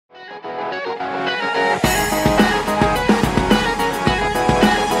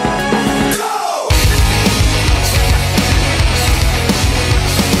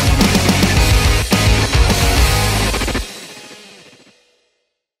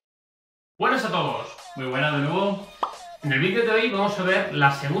Buenas a todos, muy buenas de nuevo. En el vídeo de hoy vamos a ver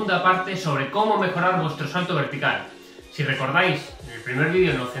la segunda parte sobre cómo mejorar vuestro salto vertical. Si recordáis, en el primer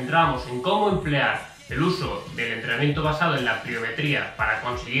vídeo nos centramos en cómo emplear el uso del entrenamiento basado en la pliometría para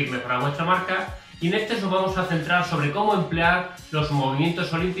conseguir mejorar vuestra marca, y en este nos vamos a centrar sobre cómo emplear los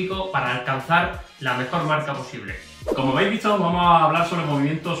movimientos olímpicos para alcanzar la mejor marca posible. Como habéis visto, vamos a hablar sobre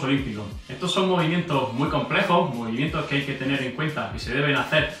movimientos olímpicos. Estos son movimientos muy complejos, movimientos que hay que tener en cuenta y se deben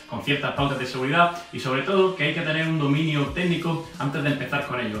hacer con ciertas pautas de seguridad y sobre todo que hay que tener un dominio técnico antes de empezar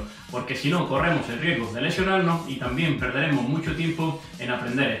con ellos, porque si no corremos el riesgo de lesionarnos y también perderemos mucho tiempo en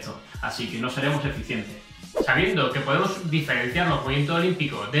aprender esto, así que no seremos eficientes. Sabiendo que podemos diferenciar los movimientos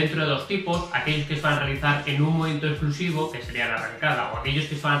olímpicos dentro de dos tipos, aquellos que se van a realizar en un movimiento exclusivo, que sería la arrancada, o aquellos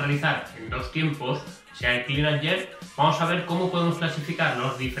que se van a realizar en dos tiempos, sea el clean and jerk, vamos a ver cómo podemos clasificar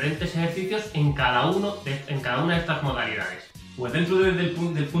los diferentes ejercicios en cada una de estas modalidades. Pues dentro del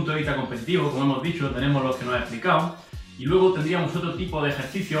punto de vista competitivo, como hemos dicho, tenemos los que nos he explicado, y luego tendríamos otro tipo de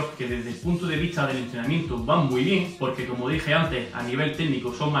ejercicios que desde el punto de vista del entrenamiento van muy bien, porque como dije antes, a nivel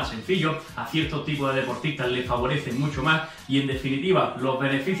técnico son más sencillos, a ciertos tipos de deportistas les favorecen mucho más y en definitiva los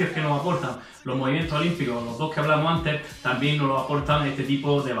beneficios que nos aportan los movimientos olímpicos, los dos que hablamos antes, también nos los aportan este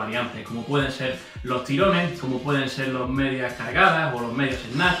tipo de variantes, como pueden ser los tirones, como pueden ser los medias cargadas o los medios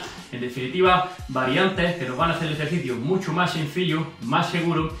snatch. En definitiva, variantes que nos van a hacer el ejercicio mucho más sencillo, más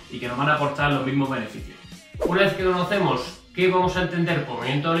seguro y que nos van a aportar los mismos beneficios. Una vez que conocemos qué vamos a entender por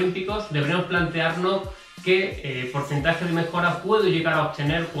movimientos olímpicos, deberíamos plantearnos qué porcentaje de mejora puedo llegar a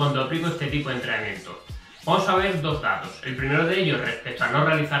obtener cuando aplico este tipo de entrenamiento. Vamos a ver dos datos. El primero de ellos respecto a no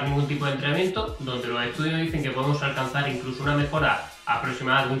realizar ningún tipo de entrenamiento, donde los estudios dicen que podemos alcanzar incluso una mejora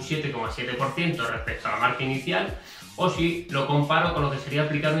aproximada de un 7,7% respecto a la marca inicial, o si lo comparo con lo que sería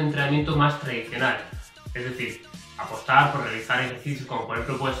aplicar un entrenamiento más tradicional, es decir, apostar por realizar ejercicios como por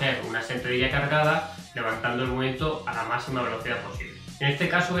ejemplo puede ser una sentadilla cargada, levantando el movimiento a la máxima velocidad posible. En este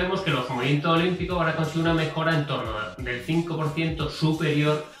caso vemos que los movimientos olímpicos van a conseguir una mejora en torno del 5%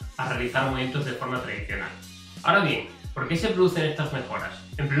 superior a realizar movimientos de forma tradicional. Ahora bien, ¿por qué se producen estas mejoras?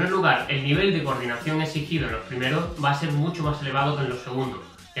 En primer lugar, el nivel de coordinación exigido en los primeros va a ser mucho más elevado que en los segundos,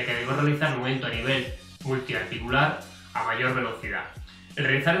 ya que debemos realizar el movimiento a nivel multiarticular a mayor velocidad. El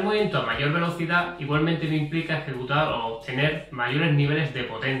realizar el movimiento a mayor velocidad igualmente me implica ejecutar o obtener mayores niveles de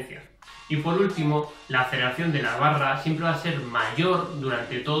potencia. Y por último, la aceleración de la barra siempre va a ser mayor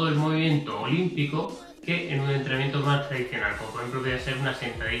durante todo el movimiento olímpico que en un entrenamiento más tradicional, como por ejemplo puede ser una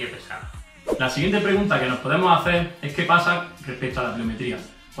sentadilla pesada. La siguiente pregunta que nos podemos hacer es qué pasa respecto a la pliometría.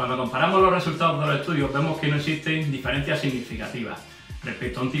 Cuando comparamos los resultados de los estudios vemos que no existen diferencias significativas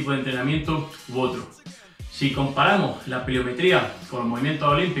respecto a un tipo de entrenamiento u otro. Si comparamos la pliometría con los movimientos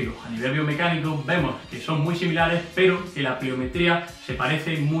olímpicos a nivel biomecánico, vemos que son muy similares, pero que la pliometría se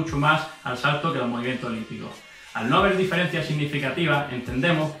parece mucho más al salto que los movimientos olímpicos. Al no haber diferencias significativas,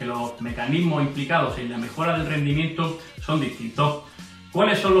 entendemos que los mecanismos implicados en la mejora del rendimiento son distintos.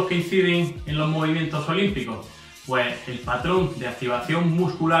 ¿Cuáles son los que inciden en los movimientos olímpicos? Pues el patrón de activación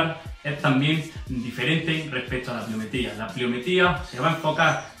muscular es también diferente respecto a la pliometría. La pliometría se va a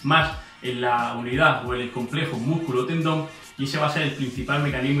enfocar más en la unidad o en el complejo músculo-tendón y ese va a ser el principal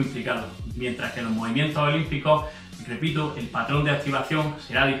mecanismo implicado, mientras que en los movimientos olímpicos, repito, el patrón de activación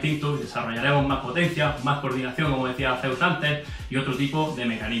será distinto y desarrollaremos más potencia, más coordinación, como decía Zeus antes, y otro tipo de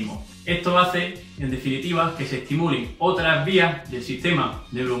mecanismos. Esto hace, en definitiva, que se estimulen otras vías del sistema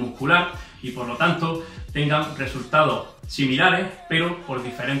neuromuscular y por lo tanto tengan resultados similares, pero por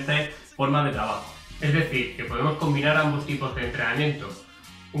diferentes formas de trabajo. Es decir, que podemos combinar ambos tipos de entrenamiento.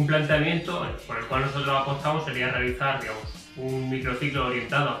 Un planteamiento por el cual nosotros apostamos sería realizar, digamos, un microciclo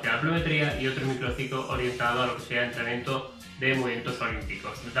orientado hacia la pliometría y otro microciclo orientado a lo que sería el entrenamiento de movimientos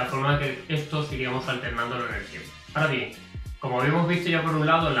olímpicos, de tal forma que estos iríamos alternándolo en el tiempo. Ahora bien, como habíamos visto ya por un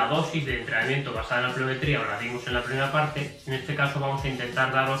lado la dosis de entrenamiento basada en la pliometría, o la dimos en la primera parte, en este caso vamos a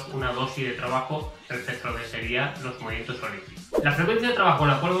intentar daros una dosis de trabajo respecto a lo que serían los movimientos olímpicos. La frecuencia de trabajo en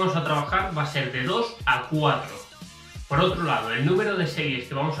la cual vamos a trabajar va a ser de 2 a 4. Por otro lado, el número de series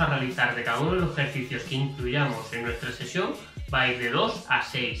que vamos a realizar de cada uno de los ejercicios que incluyamos en nuestra sesión va a ir de 2 a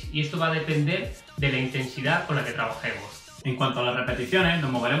 6 y esto va a depender de la intensidad con la que trabajemos. En cuanto a las repeticiones,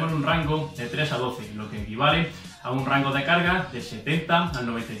 nos moveremos en un rango de 3 a 12, lo que equivale a un rango de carga de 70 al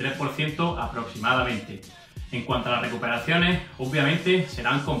 93% aproximadamente. En cuanto a las recuperaciones, obviamente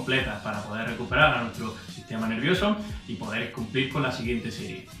serán completas para poder recuperar a nuestro sistema nervioso y poder cumplir con la siguiente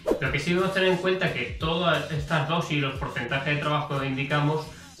serie. Lo que sí debemos tener en cuenta es que todas estas dosis y los porcentajes de trabajo que indicamos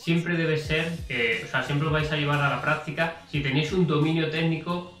siempre debe ser, siempre os vais a llevar a la práctica si tenéis un dominio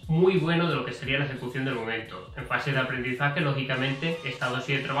técnico muy bueno de lo que sería la ejecución del movimiento. En fase de aprendizaje, lógicamente, esta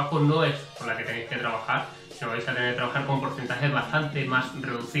dosis de trabajo no es con la que tenéis que trabajar, sino vais a tener que trabajar con porcentajes bastante más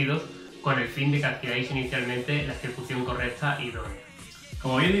reducidos con el fin de que adquiráis inicialmente la ejecución correcta y idónea.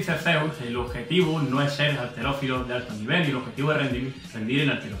 Como bien dice Zeus, el objetivo no es ser halterófilos de alto nivel y el objetivo es rendir en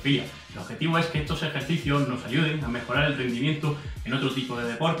halterofilia. El objetivo es que estos ejercicios nos ayuden a mejorar el rendimiento en otro tipo de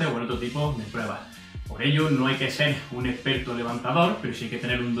deporte o en otro tipo de pruebas. Por ello no hay que ser un experto levantador, pero sí hay que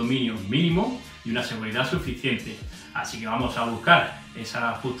tener un dominio mínimo y una seguridad suficiente. Así que vamos a buscar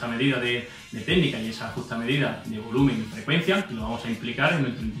esa justa medida de técnica y esa justa medida de volumen y frecuencia y lo vamos a implicar en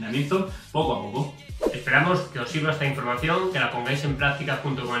nuestro entrenamiento poco a poco. Esperamos que os sirva esta información, que la pongáis en práctica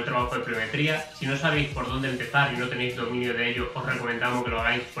junto con el trabajo de pliometría. Si no sabéis por dónde empezar y no tenéis dominio de ello, os recomendamos que lo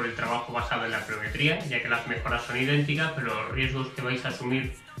hagáis por el trabajo basado en la pliometría, ya que las mejoras son idénticas, pero los riesgos que vais a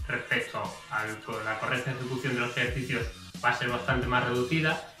asumir respecto a la correcta ejecución de los ejercicios va a ser bastante más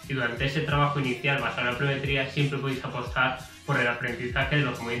reducida, y durante ese trabajo inicial basado en la pliometría siempre podéis apostar por el aprendizaje de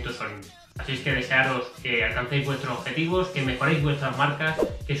los movimientos olímpicos. Así es que desearos que alcancéis vuestros objetivos, que mejoréis vuestras marcas,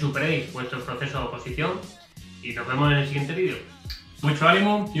 que superéis vuestro proceso de oposición y nos vemos en el siguiente vídeo. Mucho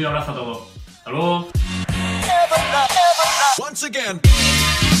ánimo y un abrazo a todos. ¡Hasta luego!